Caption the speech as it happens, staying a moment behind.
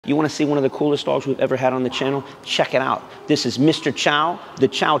You want to see one of the coolest dogs we've ever had on the channel? Check it out. This is Mr. Chow, the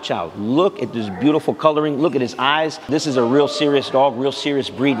Chow Chow. Look at this beautiful coloring. Look at his eyes. This is a real serious dog, real serious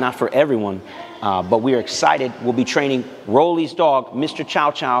breed, not for everyone. But we are excited. We'll be training Rolly's dog, Mr.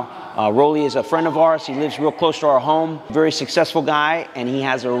 Chow Chow. Rolly is a friend of ours. He lives real close to our home. Very successful guy, and he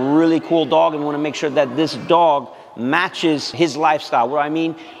has a really cool dog, and we want to make sure that this dog matches his lifestyle. What do I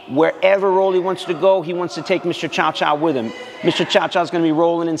mean? Wherever Rolly wants to go, he wants to take Mr. Chow Chow with him. Mr. Chow Chow is going to be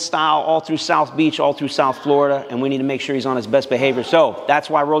rolling in style all through South Beach, all through South Florida, and we need to make sure he's on his best behavior. So that's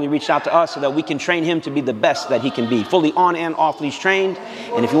why Rolly reached out to us, so that we can train him to be the best that he can be, fully on and off leash trained.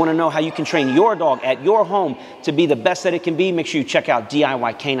 And if you want to know how you can train your dog at your home to be the best that it can be, make sure you check out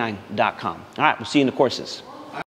DIYcanine.com. All right, we'll see you in the courses.